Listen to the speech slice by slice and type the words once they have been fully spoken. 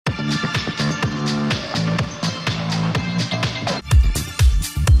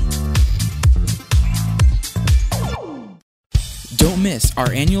miss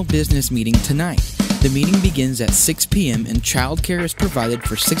our annual business meeting tonight. The meeting begins at 6 p.m. and childcare is provided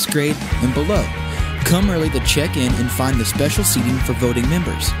for 6th grade and below. Come early to check in and find the special seating for voting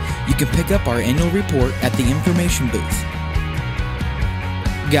members. You can pick up our annual report at the information booth.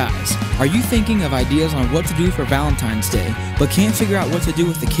 Guys, are you thinking of ideas on what to do for Valentine's Day, but can't figure out what to do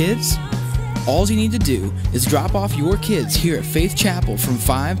with the kids? All you need to do is drop off your kids here at Faith Chapel from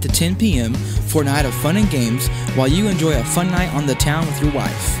 5 to 10 p.m. for a night of fun and games while you enjoy a fun night on the town with your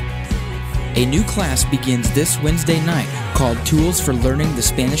wife. A new class begins this Wednesday night called Tools for Learning the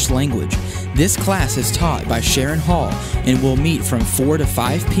Spanish Language. This class is taught by Sharon Hall and will meet from 4 to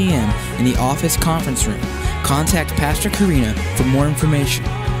 5 p.m. in the office conference room. Contact Pastor Karina for more information.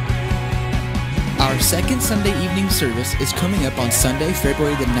 Our second Sunday evening service is coming up on Sunday,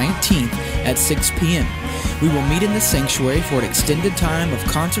 February the 19th at 6 p.m. We will meet in the sanctuary for an extended time of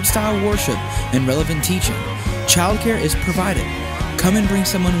concert-style worship and relevant teaching. Childcare is provided. Come and bring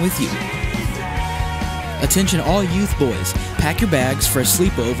someone with you. Attention all youth boys, pack your bags for a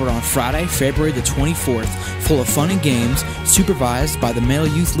sleepover on Friday, February the 24th, full of fun and games, supervised by the male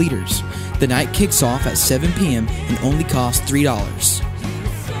youth leaders. The night kicks off at 7 p.m. and only costs $3.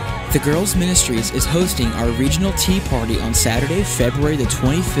 The Girls Ministries is hosting our regional tea party on Saturday, February the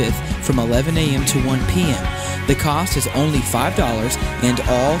 25th from 11 a.m. to 1 p.m. The cost is only $5 and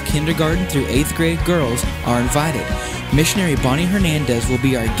all kindergarten through 8th grade girls are invited. Missionary Bonnie Hernandez will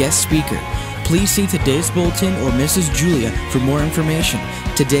be our guest speaker. Please see today's bulletin or Mrs. Julia for more information.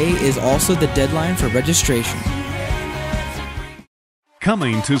 Today is also the deadline for registration.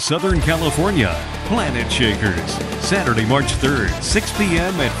 Coming to Southern California, Planetshakers, Saturday, March 3rd, 6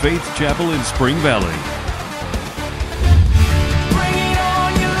 p.m. at Faith Chapel in Spring Valley.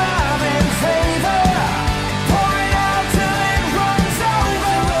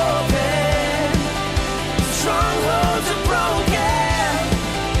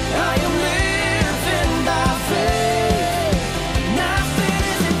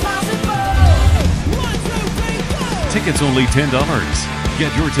 Tickets only $10.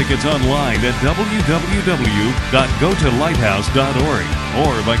 Get your tickets online at www.gotolighthouse.org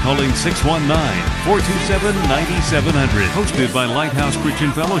or by calling 619-427-9700. Hosted by Lighthouse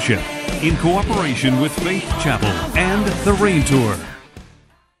Christian Fellowship in cooperation with Faith Chapel and the Rain Tour.